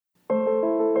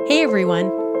Hey everyone,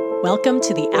 welcome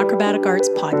to the Acrobatic Arts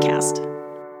Podcast.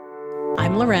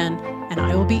 I'm Loren, and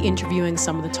I will be interviewing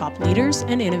some of the top leaders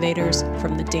and innovators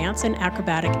from the dance and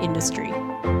acrobatic industry.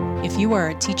 If you are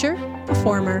a teacher,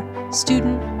 performer,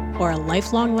 student, or a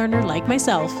lifelong learner like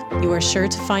myself, you are sure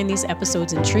to find these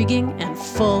episodes intriguing and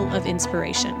full of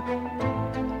inspiration.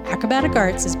 Acrobatic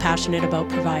Arts is passionate about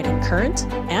providing current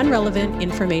and relevant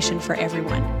information for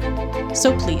everyone.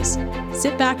 So please,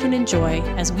 sit back and enjoy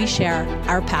as we share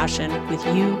our passion with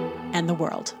you and the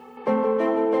world.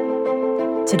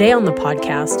 Today on the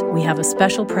podcast, we have a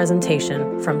special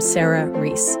presentation from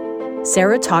Reis.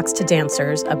 Sarah talks to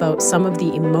dancers about some of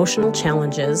the emotional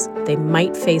challenges they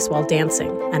might face while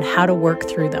dancing and how to work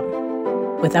through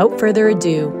them. Without further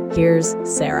ado, here's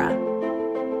Sarah.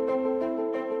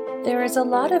 There is a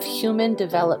lot of human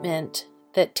development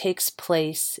that takes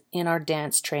place in our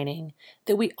dance training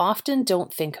that we often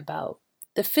don't think about.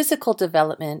 The physical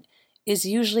development is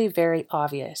usually very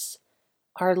obvious.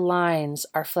 Our lines,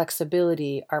 our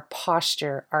flexibility, our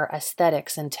posture, our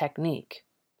aesthetics and technique.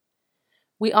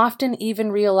 We often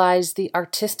even realize the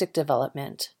artistic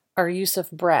development, our use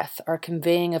of breath, our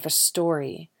conveying of a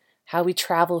story, how we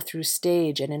travel through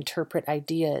stage and interpret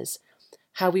ideas,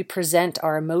 how we present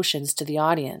our emotions to the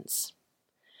audience.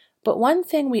 But one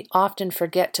thing we often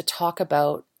forget to talk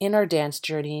about in our dance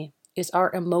journey is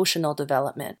our emotional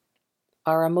development.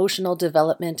 Our emotional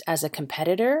development as a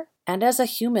competitor and as a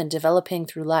human developing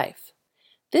through life.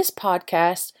 This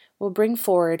podcast will bring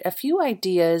forward a few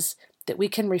ideas that we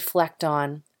can reflect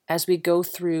on as we go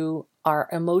through our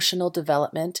emotional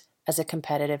development as a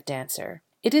competitive dancer.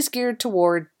 It is geared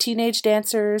toward teenage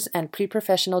dancers and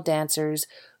pre-professional dancers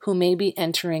who may be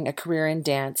entering a career in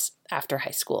dance after high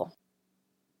school.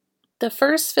 The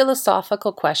first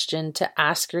philosophical question to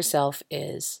ask yourself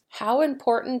is, how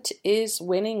important is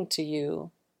winning to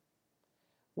you?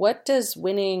 What does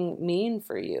winning mean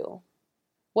for you?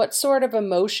 What sort of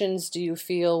emotions do you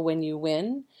feel when you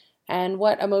win? And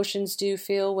what emotions do you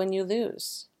feel when you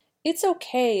lose? It's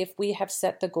okay if we have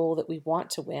set the goal that we want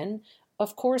to win.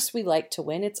 Of course we like to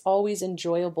win. It's always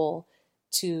enjoyable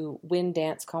to win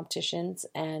dance competitions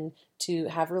and to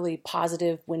have really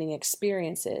positive winning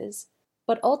experiences.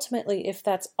 But ultimately, if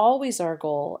that's always our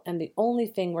goal and the only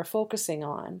thing we're focusing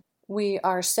on, we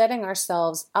are setting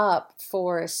ourselves up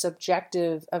for a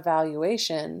subjective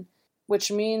evaluation,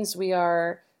 which means we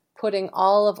are putting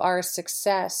all of our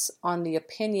success on the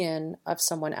opinion of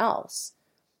someone else.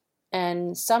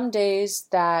 And some days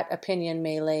that opinion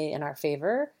may lay in our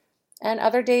favor, and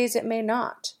other days it may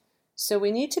not. So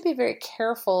we need to be very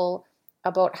careful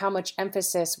about how much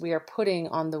emphasis we are putting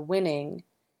on the winning,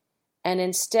 and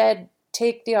instead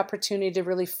take the opportunity to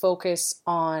really focus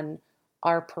on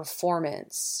our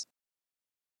performance.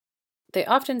 They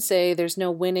often say there's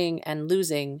no winning and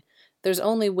losing, there's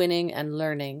only winning and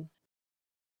learning.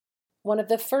 One of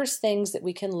the first things that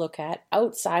we can look at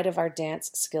outside of our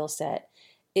dance skill set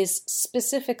is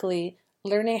specifically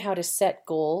learning how to set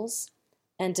goals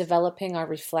and developing our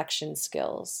reflection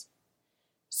skills.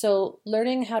 So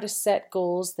learning how to set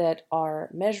goals that are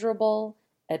measurable,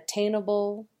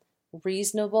 attainable,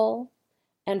 reasonable,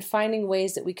 and finding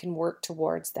ways that we can work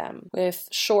towards them with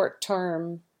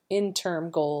short-term, in-term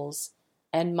goals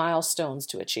and milestones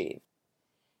to achieve.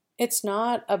 It's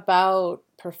not about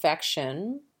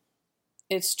perfection.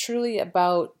 It's truly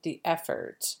about the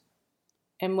effort.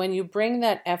 And when you bring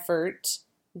that effort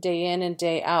day in and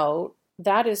day out,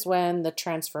 that is when the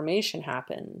transformation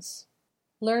happens.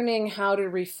 Learning how to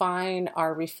refine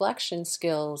our reflection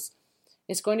skills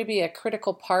is going to be a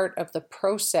critical part of the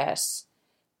process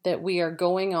that we are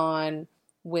going on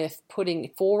with putting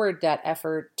forward that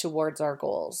effort towards our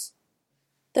goals.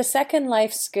 The second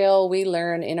life skill we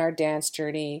learn in our dance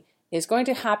journey is going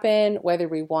to happen whether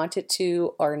we want it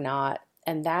to or not,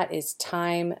 and that is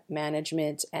time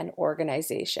management and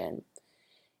organization.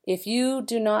 If you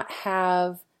do not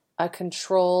have a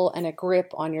control and a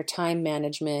grip on your time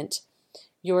management,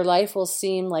 your life will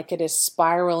seem like it is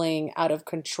spiraling out of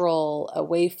control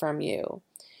away from you.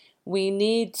 We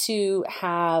need to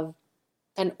have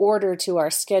an order to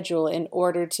our schedule in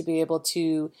order to be able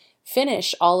to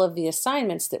finish all of the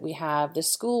assignments that we have, the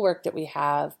schoolwork that we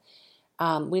have.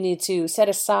 We need to set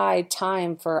aside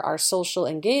time for our social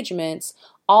engagements,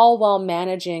 all while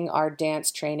managing our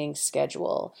dance training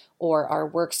schedule or our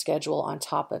work schedule on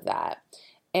top of that.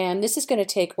 And this is going to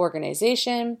take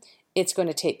organization. It's going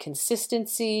to take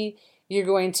consistency. You're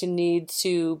going to need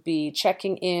to be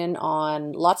checking in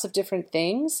on lots of different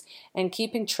things and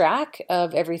keeping track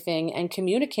of everything and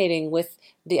communicating with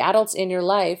the adults in your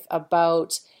life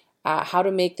about how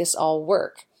to make this all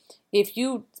work. If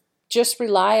you just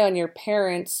rely on your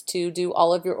parents to do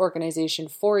all of your organization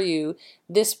for you,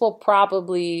 this will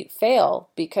probably fail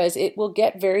because it will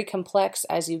get very complex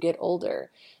as you get older.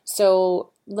 So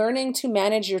learning to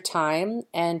manage your time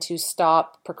and to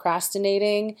stop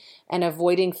procrastinating and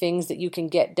avoiding things that you can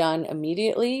get done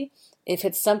immediately. If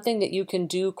it's something that you can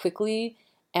do quickly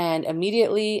and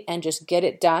immediately and just get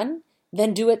it done,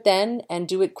 then do it then and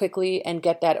do it quickly and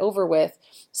get that over with.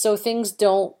 So things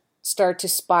don't start to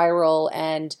spiral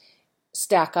and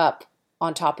stack up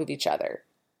on top of each other.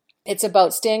 It's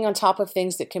about staying on top of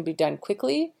things that can be done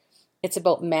quickly. It's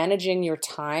about managing your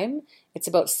time. It's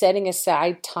about setting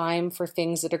aside time for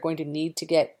things that are going to need to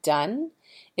get done.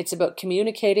 It's about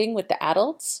communicating with the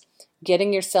adults,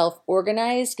 getting yourself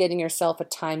organized, getting yourself a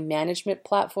time management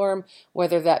platform,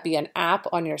 whether that be an app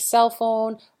on your cell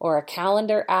phone or a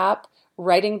calendar app,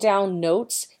 writing down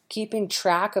notes, keeping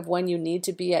track of when you need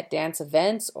to be at dance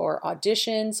events or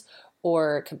auditions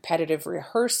or competitive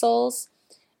rehearsals,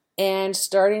 and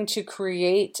starting to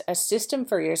create a system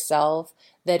for yourself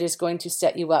that is going to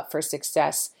set you up for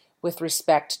success with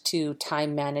respect to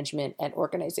time management and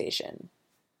organization.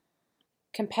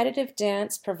 Competitive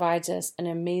dance provides us an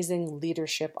amazing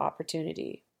leadership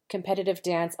opportunity. Competitive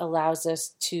dance allows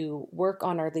us to work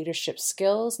on our leadership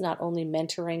skills, not only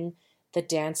mentoring the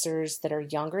dancers that are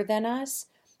younger than us,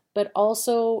 but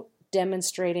also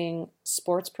demonstrating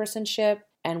sportspersonship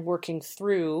and working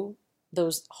through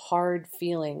those hard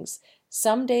feelings.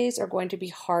 Some days are going to be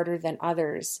harder than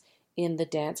others in the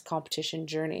dance competition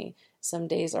journey. Some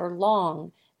days are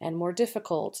long and more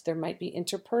difficult. There might be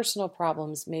interpersonal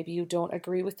problems. Maybe you don't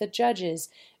agree with the judges.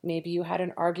 Maybe you had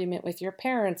an argument with your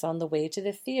parents on the way to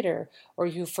the theater, or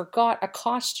you forgot a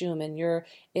costume and you're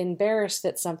embarrassed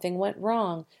that something went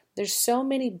wrong. There's so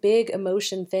many big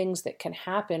emotion things that can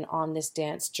happen on this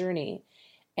dance journey.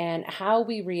 And how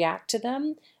we react to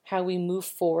them, how we move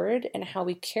forward, and how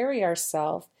we carry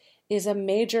ourselves is a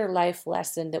major life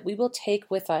lesson that we will take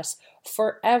with us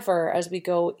forever as we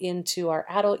go into our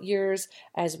adult years,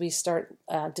 as we start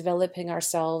developing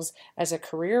ourselves as a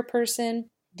career person.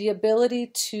 The ability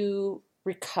to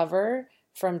recover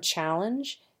from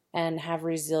challenge and have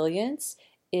resilience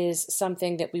is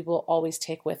something that we will always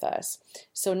take with us.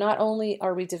 So not only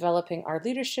are we developing our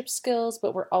leadership skills,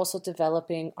 but we're also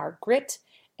developing our grit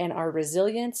and our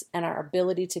resilience and our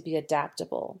ability to be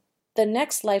adaptable. The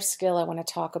next life skill I want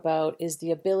to talk about is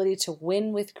the ability to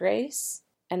win with grace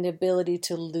and the ability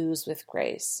to lose with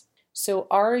grace. So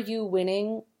are you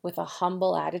winning with a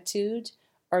humble attitude?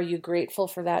 Are you grateful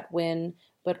for that win,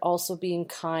 but also being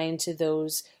kind to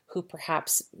those who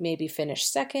perhaps maybe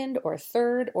finished second or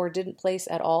third or didn't place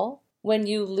at all? When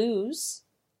you lose,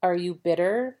 are you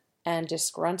bitter and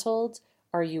disgruntled?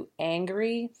 Are you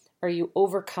angry? Are you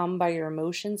overcome by your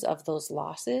emotions of those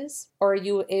losses? Or are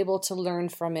you able to learn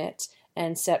from it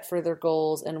and set further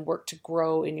goals and work to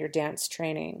grow in your dance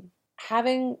training?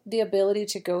 Having the ability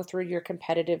to go through your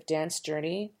competitive dance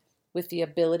journey with the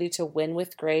ability to win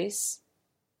with grace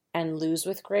and lose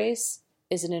with grace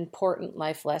is an important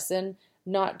life lesson,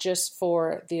 not just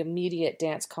for the immediate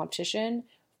dance competition,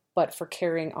 but for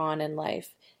carrying on in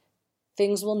life.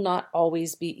 Things will not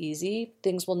always be easy.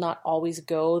 Things will not always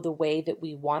go the way that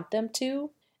we want them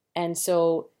to. And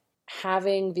so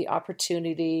having the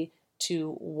opportunity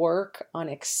to work on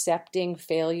accepting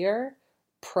failure,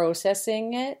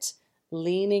 processing it,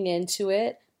 leaning into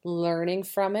it, learning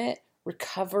from it,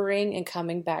 recovering and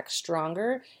coming back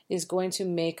stronger is going to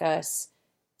make us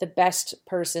the best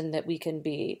person that we can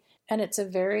be. And it's a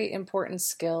very important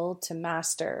skill to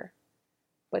master.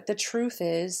 But the truth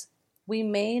is, we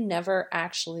may never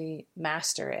actually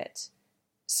master it.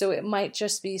 So it might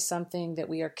just be something that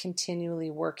we are continually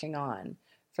working on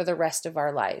for the rest of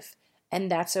our life.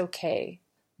 And that's okay.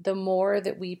 The more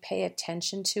that we pay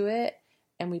attention to it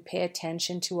and we pay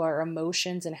attention to our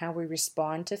emotions and how we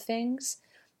respond to things,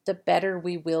 the better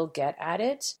we will get at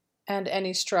it. And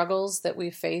any struggles that we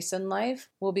face in life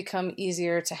will become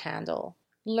easier to handle.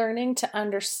 Learning to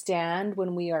understand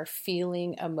when we are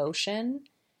feeling emotion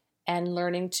and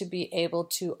learning to be able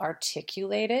to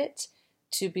articulate it,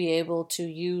 to be able to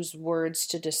use words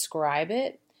to describe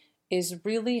it, is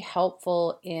really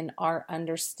helpful in our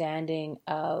understanding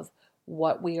of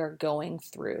what we are going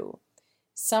through.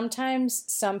 Sometimes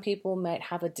some people might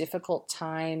have a difficult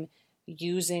time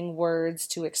using words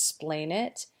to explain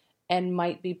it and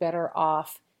might be better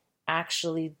off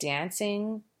actually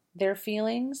dancing their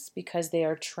feelings because they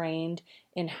are trained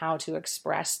in how to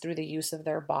express through the use of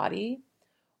their body.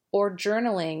 Or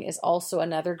journaling is also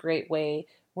another great way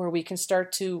where we can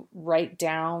start to write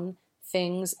down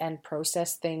things and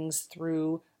process things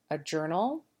through a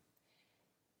journal.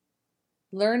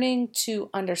 Learning to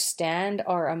understand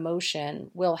our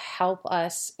emotion will help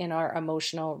us in our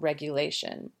emotional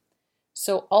regulation.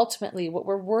 So ultimately, what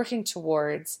we're working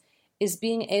towards is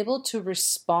being able to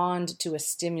respond to a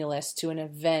stimulus, to an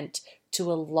event,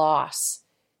 to a loss,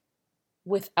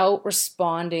 without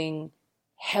responding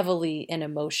heavily in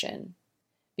emotion.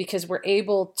 Because we're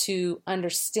able to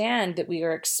understand that we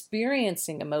are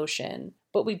experiencing emotion,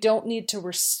 but we don't need to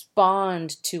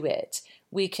respond to it.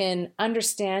 We can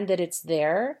understand that it's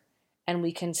there and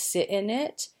we can sit in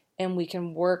it and we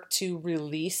can work to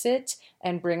release it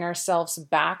and bring ourselves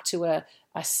back to a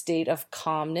state of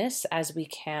calmness as we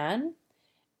can.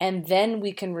 And then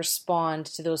we can respond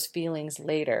to those feelings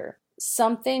later.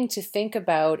 Something to think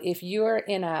about: if you're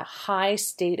in a high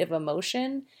state of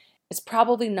emotion, it's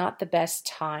probably not the best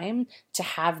time to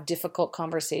have difficult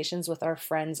conversations with our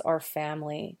friends or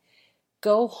family.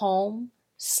 Go home,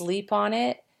 sleep on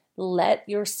it, let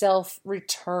yourself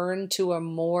return to a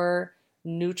more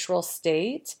neutral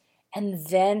state, and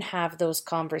then have those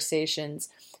conversations.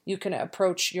 You can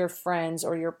approach your friends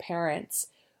or your parents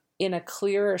in a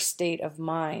clearer state of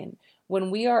mind. When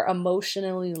we are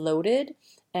emotionally loaded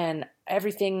and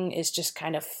everything is just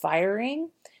kind of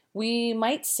firing, we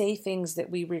might say things that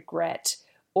we regret,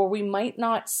 or we might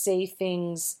not say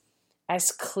things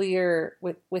as clear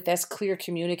with as clear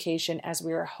communication as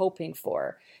we were hoping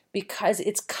for, because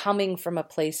it's coming from a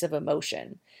place of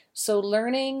emotion. So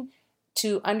learning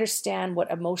to understand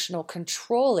what emotional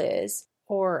control is,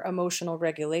 or emotional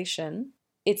regulation,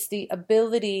 it's the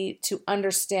ability to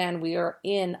understand we are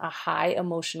in a high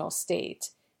emotional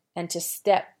state and to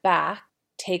step back,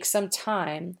 take some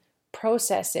time,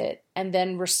 process it, and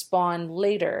then respond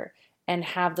later and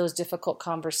have those difficult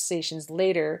conversations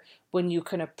later when you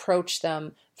can approach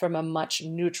them from a much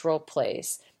neutral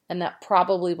place. And that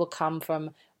probably will come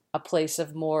from a place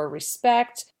of more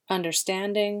respect,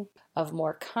 understanding, of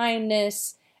more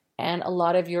kindness, and a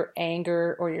lot of your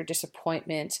anger or your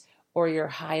disappointment or your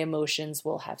high emotions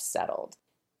will have settled.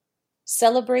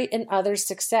 Celebrate in others'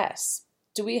 success.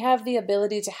 Do we have the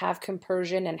ability to have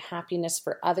compersion and happiness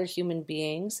for other human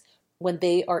beings when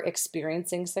they are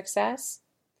experiencing success?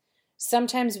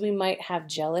 Sometimes we might have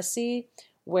jealousy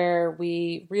where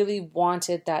we really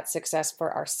wanted that success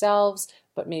for ourselves,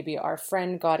 but maybe our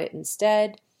friend got it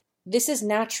instead. This is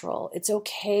natural. It's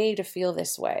okay to feel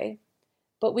this way.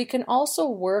 But we can also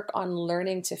work on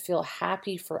learning to feel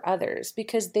happy for others,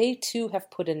 because they too have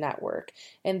put in that work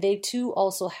and they too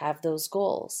also have those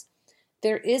goals.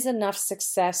 There is enough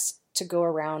success to go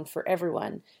around for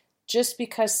everyone. Just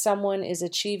because someone is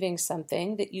achieving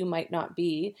something that you might not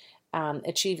be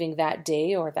achieving that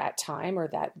day or that time or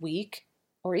that week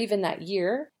or even that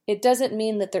year, it doesn't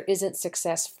mean that there isn't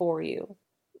success for you.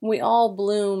 We all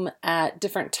bloom at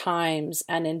different times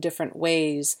and in different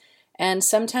ways. And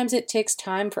sometimes it takes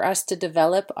time for us to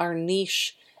develop our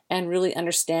niche and really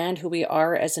understand who we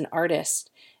are as an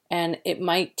artist. And it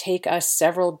might take us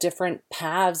several different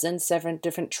paths and several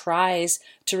different tries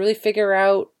to really figure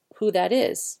out who that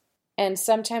is. And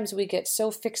sometimes we get so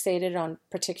fixated on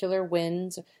particular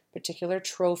wins, particular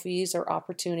trophies or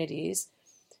opportunities,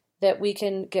 that we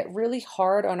can get really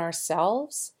hard on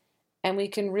ourselves, and we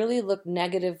can really look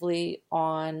negatively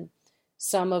on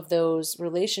some of those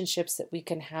relationships that we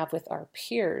can have with our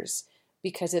peers,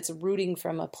 because it's rooting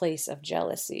from a place of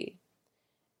jealousy.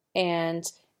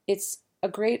 And it's a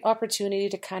great opportunity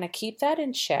to kind of keep that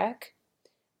in check,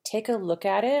 take a look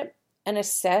at it, and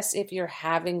assess if you're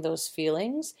having those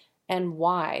feelings and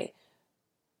why.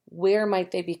 Where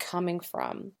might they be coming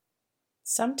from?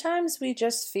 Sometimes we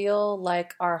just feel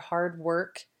like our hard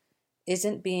work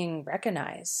isn't being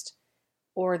recognized,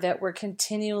 or that we're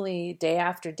continually, day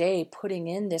after day, putting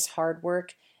in this hard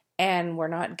work and we're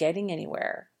not getting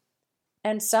anywhere.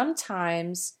 And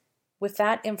sometimes with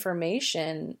that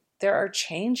information, there are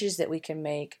changes that we can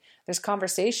make. There's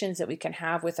conversations that we can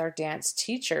have with our dance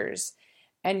teachers,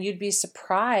 and you'd be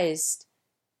surprised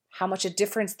how much a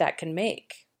difference that can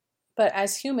make. But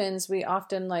as humans, we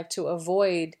often like to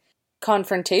avoid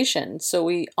confrontation. So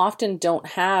we often don't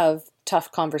have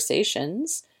tough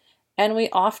conversations. And we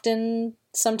often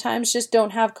sometimes just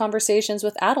don't have conversations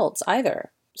with adults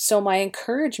either. So my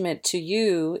encouragement to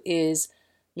you is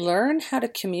learn how to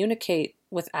communicate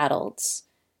with adults.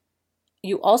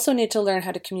 You also need to learn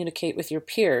how to communicate with your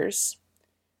peers,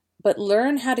 but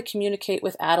learn how to communicate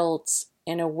with adults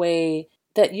in a way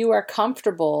that you are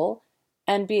comfortable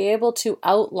and be able to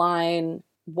outline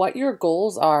what your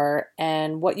goals are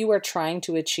and what you are trying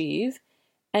to achieve,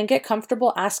 and get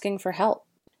comfortable asking for help.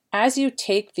 As you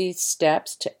take these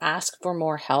steps to ask for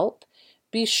more help,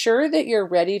 be sure that you're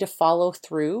ready to follow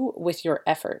through with your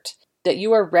effort. that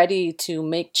you are ready to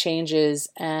make changes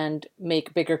and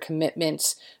make bigger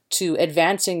commitments to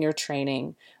advancing your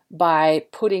training by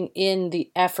putting in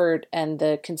the effort and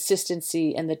the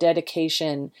consistency and the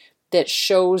dedication that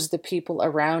shows the people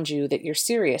around you that you're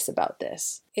serious about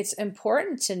this. It's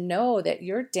important to know that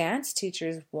your dance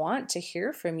teachers want to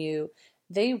hear from you.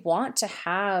 They want to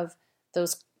have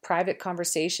those private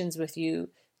conversations with you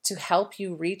to help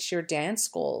you reach your dance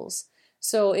goals.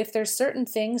 So if there's certain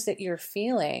things that you're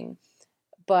feeling,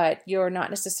 but you're not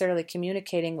necessarily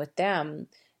communicating with them,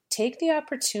 take the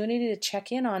opportunity to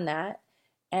check in on that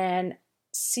and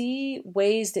see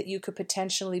ways that you could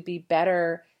potentially be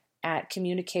better at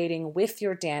communicating with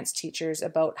your dance teachers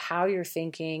about how you're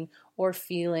thinking or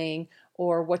feeling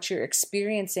or what you're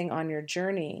experiencing on your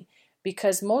journey.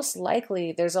 Because most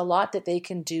likely there's a lot that they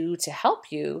can do to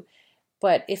help you,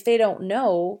 but if they don't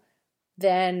know,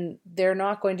 then they're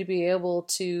not going to be able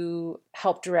to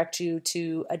help direct you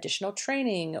to additional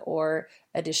training or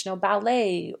additional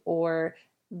ballet or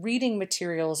reading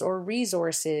materials or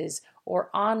resources or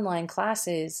online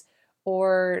classes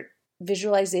or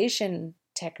visualization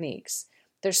techniques.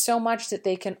 There's so much that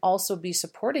they can also be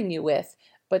supporting you with,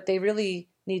 but they really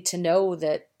need to know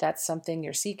that that's something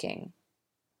you're seeking.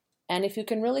 And if you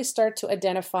can really start to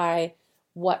identify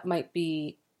what might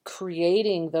be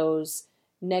creating those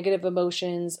negative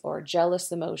emotions or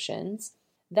jealous emotions,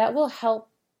 that will help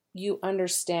you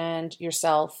understand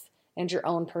yourself and your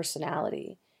own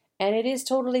personality. And it is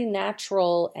totally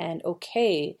natural and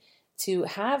okay to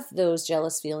have those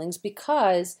jealous feelings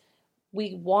because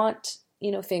we want,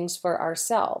 things for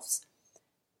ourselves.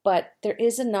 But there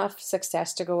is enough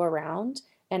success to go around.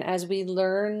 And as we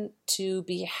learn to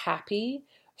be happy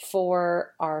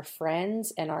for our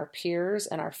friends and our peers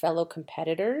and our fellow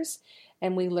competitors,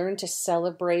 and we learn to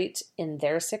celebrate in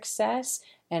their success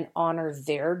and honor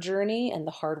their journey and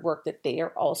the hard work that they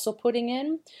are also putting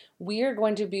in, we are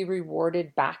going to be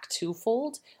rewarded back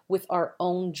twofold with our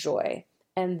own joy.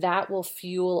 And that will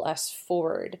fuel us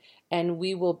forward, and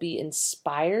we will be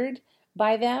inspired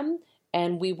by them,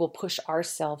 and we will push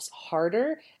ourselves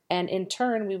harder, and in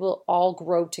turn, we will all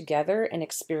grow together and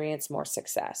experience more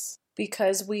success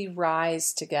because we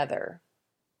rise together.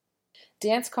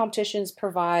 Dance competitions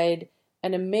provide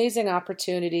an amazing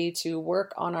opportunity to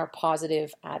work on our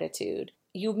positive attitude.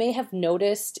 You may have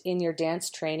noticed in your dance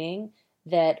training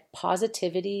that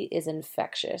positivity is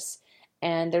infectious,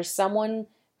 and there's someone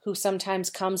who sometimes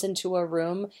comes into a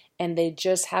room and they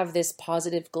just have this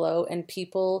positive glow and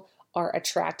people are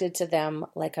attracted to them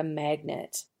like a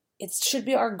magnet. It should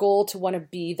be our goal to want to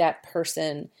be that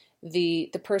person, the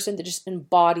person that just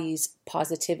embodies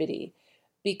positivity,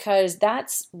 because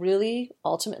that's really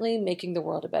ultimately making the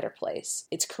world a better place.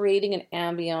 It's creating an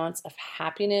ambiance of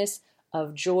happiness,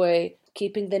 of joy,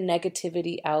 keeping the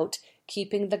negativity out,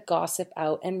 keeping the gossip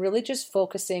out, and really just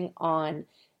focusing on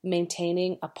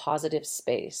maintaining a positive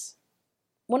space.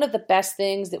 One of the best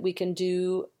things that we can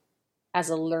do as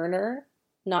a learner,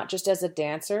 not just as a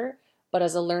dancer, but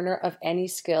as a learner of any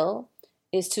skill,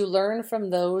 is to learn from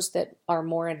those that are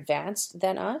more advanced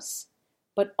than us,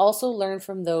 but also learn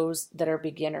from those that are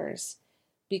beginners,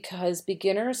 because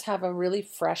beginners have a really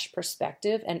fresh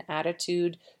perspective and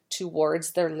attitude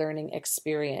towards their learning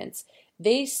experience.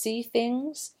 They see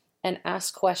things and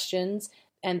ask questions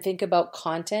and think about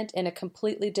content in a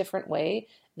completely different way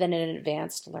than an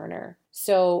advanced learner.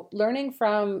 So learning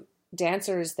from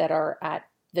dancers that are at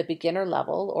the beginner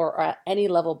level or at any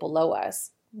level below us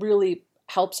really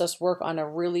helps us work on a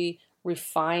really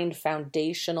refined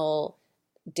foundational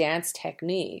dance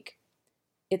technique.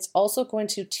 It's also going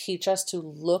to teach us to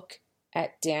look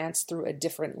at dance through a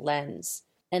different lens.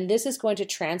 And this is going to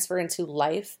transfer into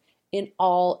life in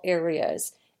all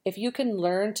areas. If you can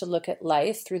learn to look at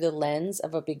life through the lens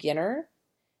of a beginner,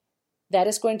 that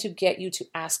is going to get you to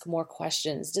ask more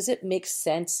questions. Does it make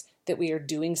sense that we are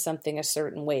doing something a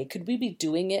certain way? Could we be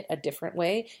doing it a different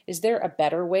way? Is there a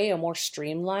better way, a more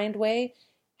streamlined way?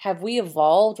 Have we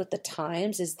evolved with the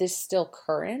times? Is this still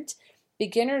current?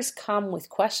 Beginners come with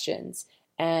questions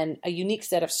and a unique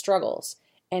set of struggles.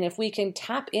 And if we can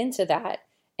tap into that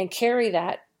and carry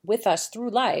that with us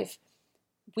through life,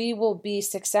 we will be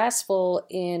successful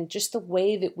in just the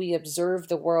way that we observe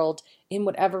the world in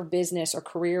whatever business or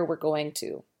career we're going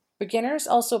to. Beginners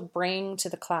also bring to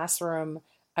the classroom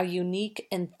a unique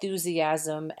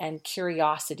enthusiasm and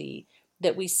curiosity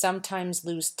that we sometimes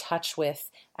lose touch with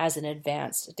as an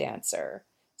advanced dancer.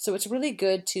 So it's really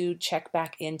good to check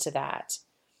back into that.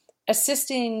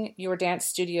 Assisting your dance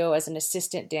studio as an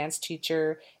assistant dance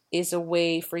teacher is a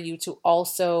way for you to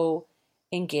also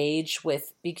engage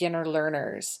with beginner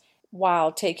learners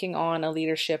while taking on a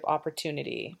leadership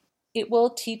opportunity. It will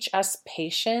teach us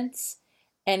patience,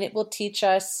 and it will teach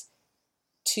us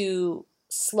to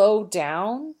slow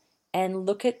down and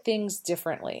look at things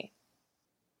differently.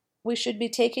 We should be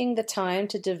taking the time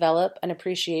to develop an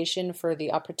appreciation for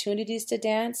the opportunities to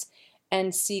dance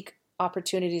and seek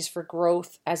opportunities for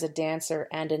growth as a dancer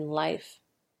and in life.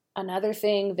 Another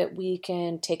thing that we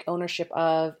can take ownership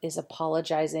of is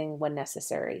apologizing when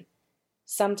necessary.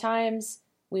 Sometimes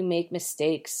we make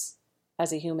mistakes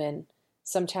as a human.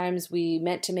 Sometimes we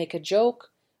meant to make a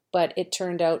joke, but it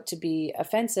turned out to be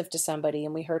offensive to somebody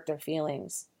and we hurt their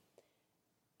feelings.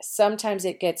 Sometimes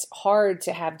it gets hard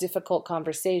to have difficult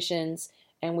conversations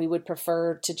and we would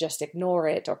prefer to just ignore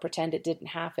it or pretend it didn't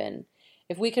happen.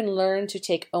 If we can learn to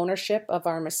take ownership of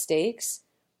our mistakes,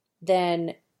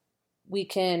 then we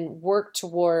can work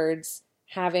towards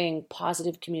having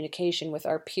positive communication with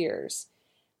our peers.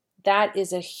 That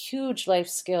is a huge life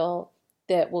skill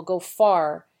that will go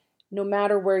far no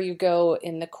matter where you go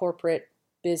in the corporate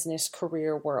business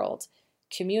career world.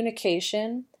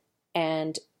 Communication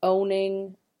and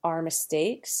owning our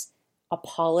mistakes,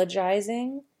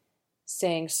 apologizing,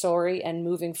 saying sorry and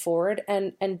moving forward,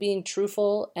 and being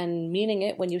truthful and meaning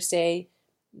it when you say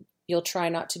you'll try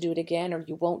not to do it again or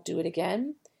you won't do it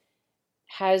again,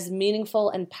 has meaningful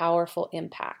and powerful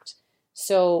impact.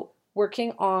 So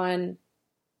working on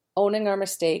owning our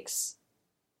mistakes,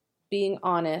 being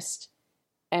honest,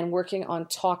 and working on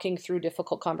talking through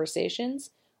difficult conversations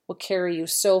will carry you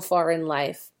so far in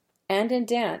life and in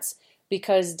dance,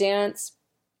 because dance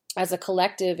as a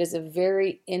collective is a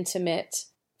very intimate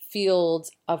field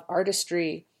of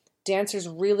artistry. Dancers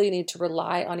really need to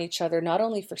rely on each other, not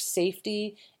only for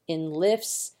safety in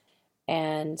lifts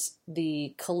and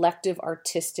the collective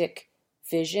artistic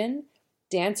vision.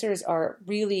 Dancers are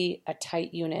really a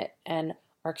tight unit, and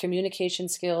our communication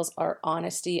skills, our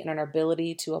honesty, and our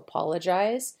ability to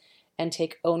apologize and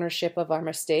take ownership of our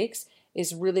mistakes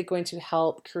is really going to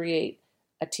help create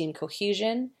a team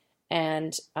cohesion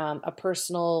and a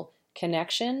personal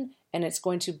connection, and it's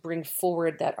going to bring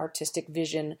forward that artistic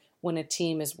vision when a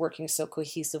team is working so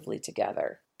cohesively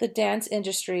together. The dance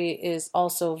industry is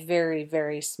also very,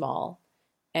 very small,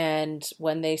 and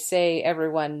when they say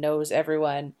everyone knows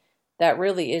everyone, that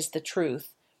really is the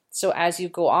truth. So as you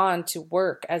go on to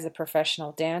work as a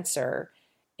professional dancer,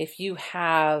 if you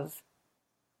have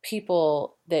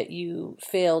people that you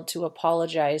failed to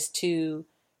apologize to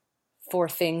for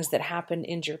things that happened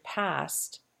in your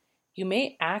past, you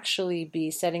may actually be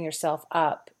setting yourself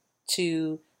up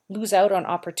to lose out on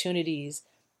opportunities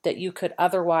that you could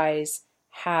otherwise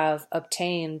have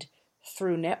obtained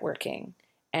through networking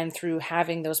and through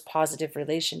having those positive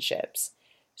relationships.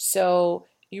 So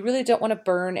you really don't want to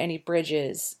burn any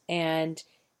bridges, and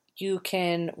you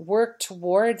can work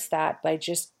towards that by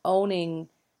just owning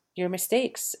your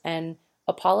mistakes and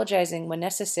apologizing when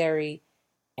necessary,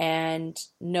 and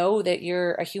know that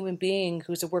you're a human being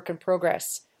who's a work in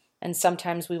progress. And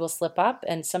sometimes we will slip up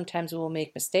and sometimes we will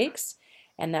make mistakes,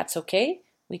 and that's okay.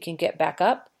 We can get back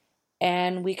up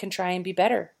and we can try and be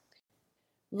better.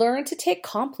 Learn to take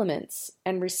compliments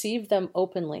and receive them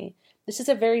openly. This is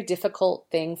a very difficult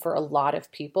thing for a lot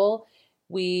of people.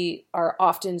 We are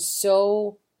often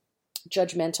so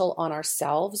judgmental on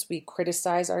ourselves. We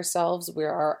criticize ourselves. We're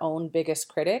our own biggest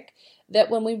critic, that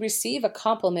when we receive a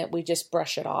compliment, we just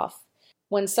brush it off.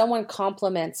 When someone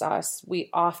compliments us, we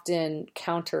often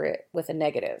counter it with a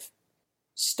negative.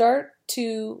 Start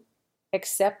to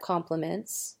accept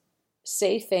compliments,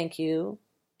 say thank you,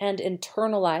 and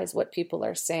internalize what people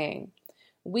are saying.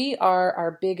 We are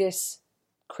our biggest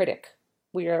critic.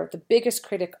 We are the biggest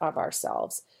critic of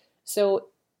ourselves. So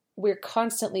we're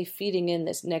constantly feeding in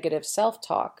this negative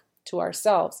self-talk to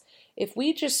ourselves. If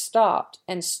we just stopped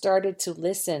and started to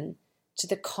listen to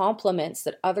the compliments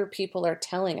that other people are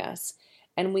telling us,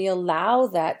 and we allow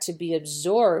that to be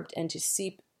absorbed and to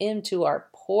seep into our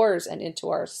pores and into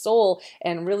our soul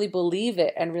and really believe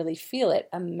it and really feel it,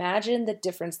 imagine the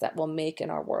difference that will make in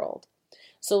our world.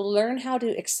 So learn how to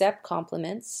accept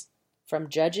compliments from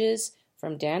judges,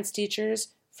 from dance teachers,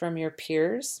 from your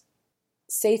peers.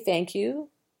 Say thank you,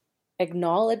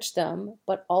 acknowledge them,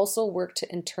 but also work to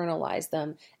internalize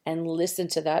them and listen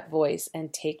to that voice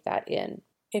and take that in.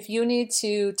 If you need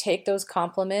to take those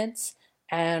compliments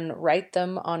and write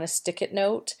them on a stick-it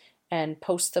note and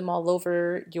post them all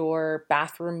over your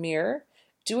bathroom mirror,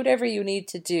 do whatever you need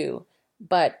to do.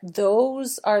 But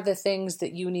those are the things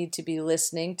that you need to be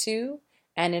listening to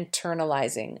and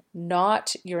internalizing,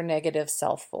 not your negative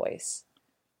self-voice.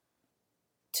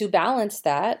 To balance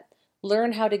that,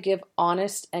 learn how to give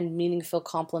honest and meaningful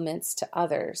compliments to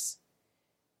others.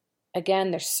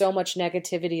 Again, there's so much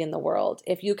negativity in the world.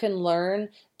 If you can learn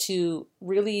to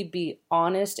really be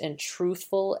honest and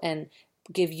truthful and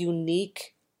give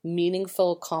unique,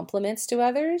 meaningful compliments to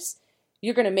others,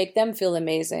 you're going to make them feel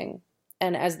amazing.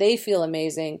 And as they feel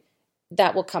amazing,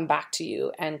 that will come back to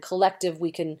you. And collective,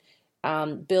 we can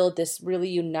build this really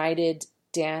united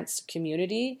dance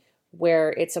community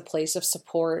where it's a place of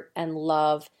support and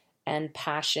love and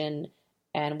passion,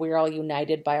 and we're all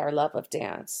united by our love of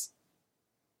dance.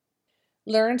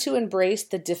 Learn to embrace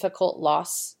the difficult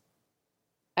loss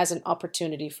as an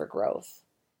opportunity for growth.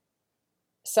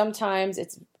 Sometimes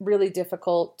it's really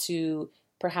difficult to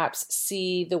perhaps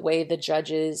see the way the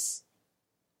judges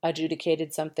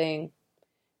adjudicated something.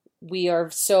 We are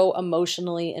so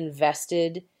emotionally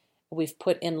invested. We've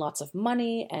put in lots of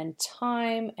money and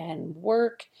time and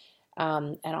work,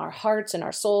 and our hearts and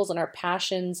our souls and our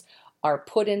passions are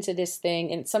put into this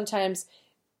thing. And sometimes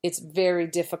it's very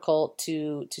difficult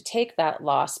to take that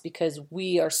loss because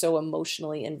we are so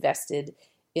emotionally invested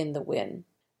in the win.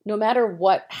 No matter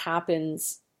what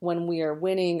happens when we are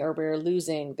winning or we're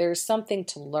losing, there's something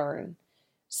to learn.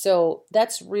 So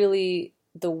that's really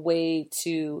the way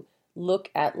to look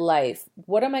at life.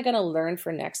 What am I going to learn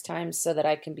for next time so that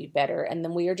I can be better? And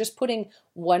then we are just putting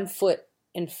one foot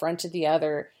in front of the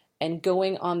other and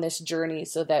going on this journey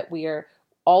so that we are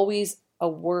always a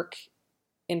work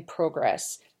in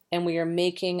progress. And we are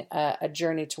making a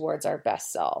journey towards our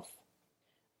best self.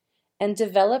 And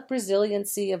develop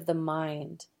resiliency of the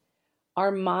mind.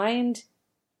 Our mind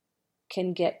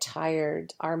can get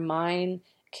tired. Our mind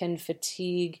can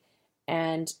fatigue.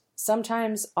 And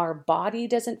sometimes our body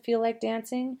doesn't feel like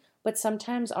dancing, but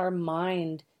sometimes our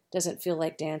mind doesn't feel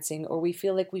like dancing, or we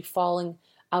feel like we've fallen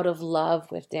out of love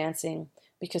with dancing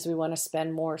because we want to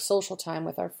spend more social time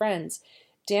with our friends.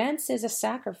 Dance is a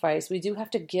sacrifice. We do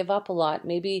have to give up a lot.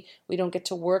 Maybe we don't get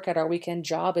to work at our weekend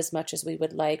job as much as we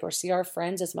would like, or see our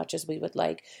friends as much as we would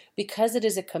like, because it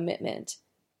is a commitment.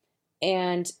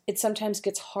 And it sometimes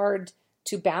gets hard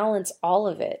to balance all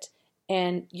of it.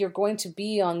 And you're going to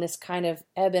be on this kind of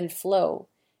ebb and flow.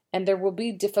 And there will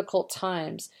be difficult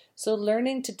times. So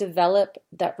learning to develop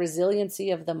that resiliency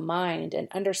of the mind and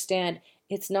understand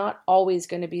it's not always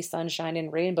going to be sunshine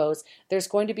and rainbows. There's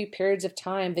going to be periods of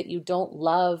time that you don't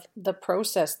love the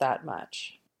process that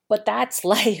much. But that's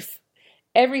life.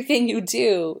 Everything you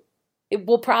do, it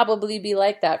will probably be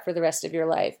like that for the rest of your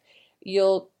life.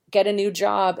 You'll get a new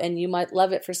job and you might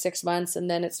love it for 6 months and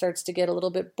then it starts to get a little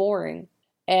bit boring.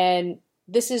 And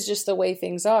this is just the way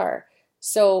things are.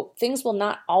 So things will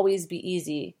not always be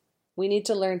easy. We need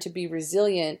to learn to be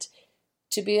resilient,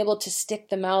 to be able to stick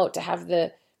them out, to have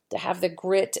the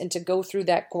grit and to go through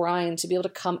that grind, to be able to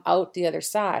come out the other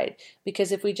side.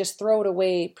 Because if we just throw it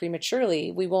away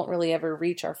prematurely, we won't really ever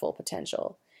reach our full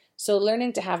potential. So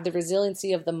learning to have the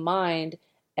resiliency of the mind,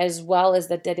 as well as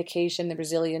the dedication, the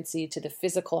resiliency to the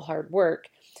physical hard work,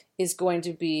 is going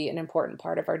to be an important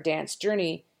part of our dance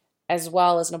journey, as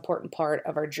well as an important part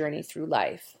of our journey through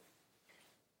life.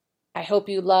 I hope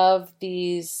you love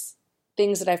these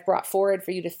things that I've brought forward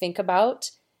for you to think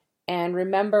about. And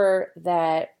remember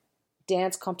that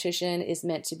dance competition is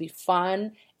meant to be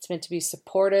fun. It's meant to be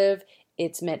supportive.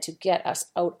 It's meant to get us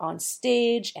out on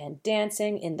stage and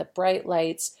dancing in the bright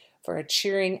lights for a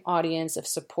cheering audience of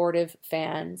supportive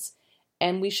fans.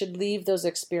 And we should leave those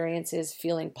experiences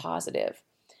feeling positive.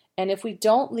 And if we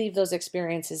don't leave those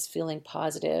experiences feeling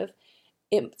positive,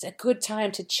 it's a good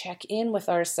time to check in with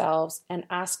ourselves and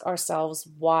ask ourselves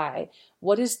why.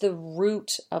 What is the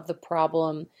root of the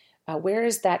problem? Where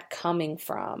is that coming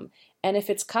from? And if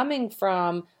it's coming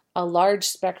from a large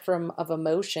spectrum of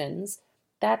emotions,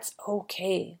 that's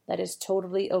okay. That is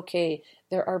totally okay.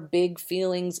 There are big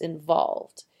feelings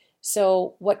involved.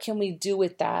 So what can we do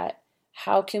with that?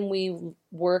 How can we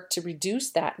work to reduce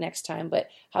that next time? But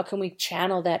how can we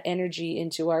channel that energy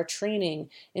into our training,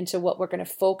 into what we're going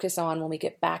to focus on when we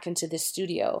get back into the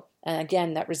studio? And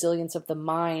again, that resilience of the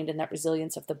mind and that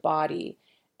resilience of the body.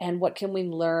 And what can we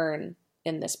learn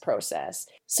in this process?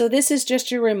 So this is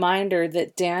just your reminder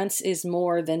that dance is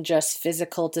more than just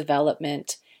physical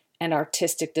development and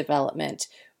artistic development.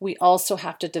 We also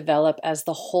have to develop as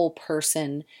the whole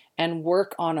person and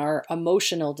work on our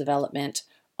emotional development,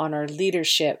 on our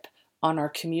leadership, on our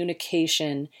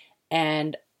communication,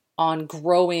 and on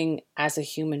growing as a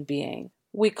human being.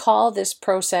 We call this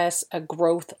process a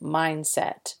growth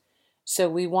mindset. So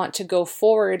we want to go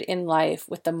forward in life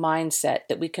with the mindset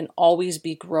that we can always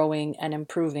be growing and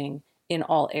improving in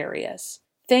all areas.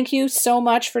 Thank you so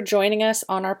much for joining us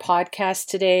on our podcast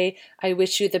today. I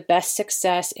wish you the best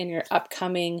success in your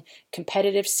upcoming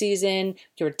competitive season,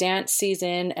 your dance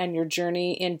season, and your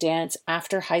journey in dance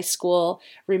after high school.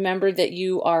 Remember that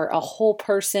you are a whole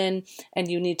person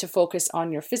and you need to focus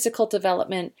on your physical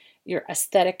development, your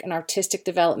aesthetic and artistic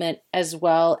development, as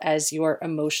well as your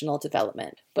emotional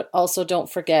development. But also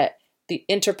don't forget the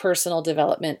interpersonal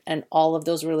development and all of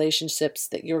those relationships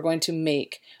that you're going to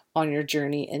make on your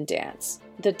journey in dance.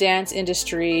 The dance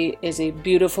industry is a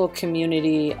beautiful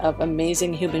community of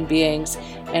amazing human beings,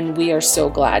 and we are so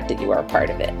glad that you are a part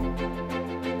of it.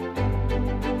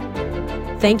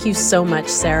 Thank you so much,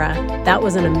 Sarah. That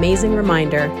was an amazing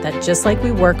reminder that just like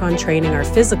we work on training our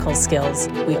physical skills,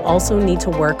 we also need to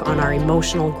work on our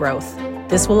emotional growth.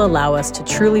 This will allow us to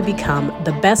truly become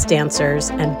the best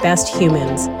dancers and best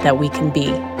humans that we can be.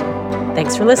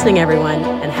 Thanks for listening, everyone,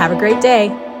 and have a great day.